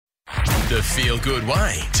The feel-good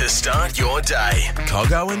way to start your day.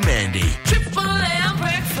 Coggo and Mandy. Triple M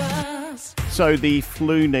breakfast. So the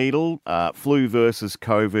flu needle, flu versus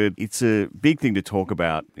COVID, it's a big thing to talk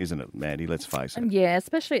about, isn't it, Mandy? Let's face it. Yeah,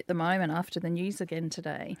 especially at the moment after the news again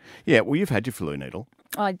today. Yeah, well, you've had your flu needle.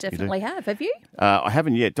 I definitely have. Have you? I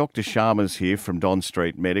haven't yet. Dr. Sharma's here from Don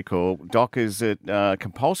Street Medical. Doc, is it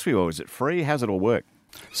compulsory or is it free? How's it all work?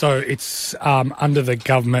 So it's under the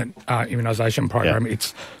government immunisation program. Yeah.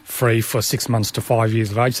 It's free for 6 months to 5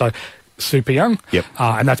 years of age. So super young. Yep.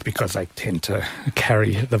 And that's because they tend to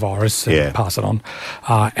carry the virus and Yeah. pass it on.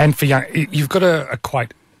 And for young, you've got to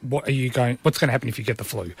equate what's going to happen if you get the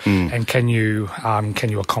flu, and can you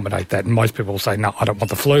accommodate that? And most people will say, no, I don't want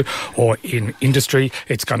the flu. Or in industry,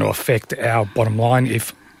 it's going to affect our bottom line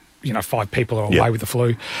if 5 people are away with the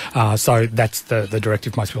flu. So that's the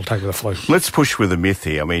directive most people take with the flu. Let's push with a myth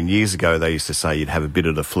here. I mean, years ago they used to say you'd have a bit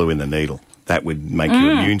of the flu in the needle. That would make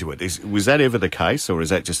you immune to it. Was that ever the case, or is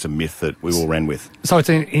that just a myth that we all ran with? So it's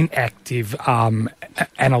an inactive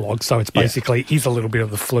analogue. So it's basically is a little bit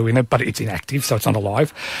of the flu in it, but it's inactive, so it's not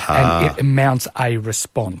alive, and it mounts a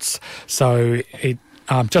response. So it.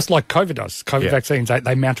 Just like COVID does. COVID vaccines,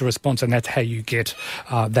 they mount a response, and that's how you get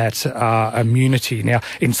that immunity. Now,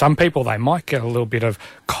 in some people, they might get a little bit of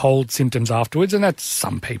cold symptoms afterwards, and that's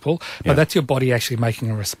some people, but that's your body actually making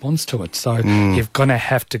a response to it. So you're going to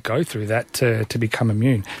have to go through that to become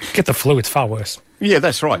immune. Get the flu, it's far worse. Yeah,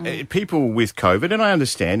 that's right. People with COVID, and I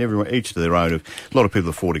understand each to their own. A lot of people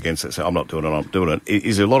have fought against it, so I'm not doing it.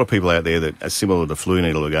 Is there a lot of people out there that are similar to the flu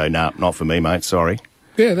needle who go, nah, not for me, mate, sorry?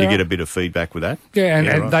 Yeah, you get a bit of feedback with that. Yeah,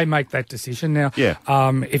 and they make that decision. Now,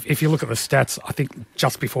 if you look at the stats, I think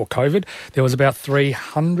just before COVID, there was about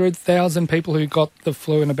 300,000 people who got the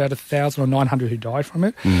flu and about 1,000 or 900 who died from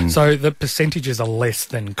it. So the percentages are less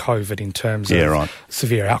than COVID in terms of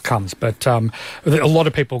severe outcomes. But a lot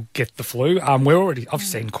of people get the flu. I've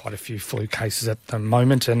seen quite a few flu cases at the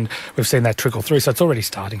moment, and we've seen that trickle through. So it's already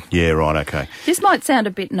starting. Yeah, right, okay. This might sound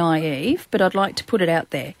a bit naive, but I'd like to put it out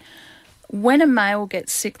there. When a male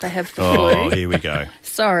gets sick, they have the flu. Oh, here we go.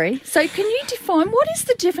 Sorry. So can you define what is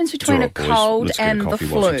the difference between a cold and the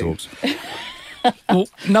flu? Well,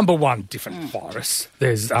 number one, different virus.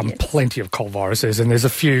 There's plenty of cold viruses, and there's a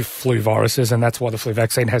few flu viruses, and that's why the flu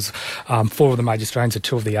vaccine has 4 of the major strains,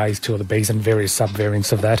 2 of the A's, 2 of the B's, and various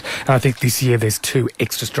subvariants of that. And I think this year there's 2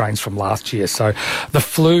 extra strains from last year. So the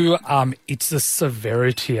flu, it's the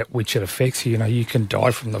severity at which it affects you. You can die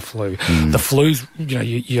from the flu. The flu's,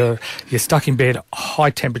 you're stuck in bed, high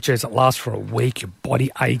temperatures, it lasts for a week, your body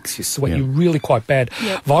aches, you sweat, you're really quite bad.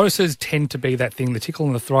 Yep. Viruses tend to be that thing, the tickle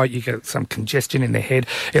in the throat, you get some congestion in the head.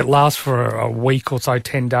 It lasts for a week or so,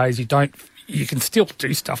 10 days. You can still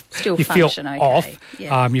do stuff. Still you feel function okay. off.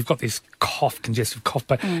 Yeah. You've got this congestive cough,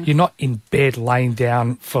 but you're not in bed laying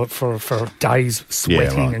down for days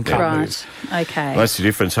sweating and can't move. Okay. Well, that's the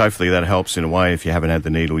difference. Hopefully that helps in a way if you haven't had the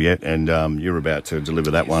needle yet, and you're about to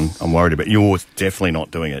deliver that one. I'm worried about. You're definitely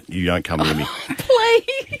not doing it. You don't come near me. Please.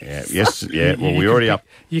 Yeah. Yes. Yeah. Well, we're already up.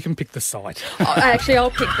 You can pick the site. Actually, I'll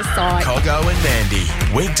pick the site. Coggo and Mandy.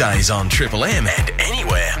 Weekdays on Triple M and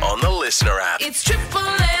anywhere on the Listener app. It's Triple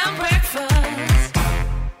M breakfast.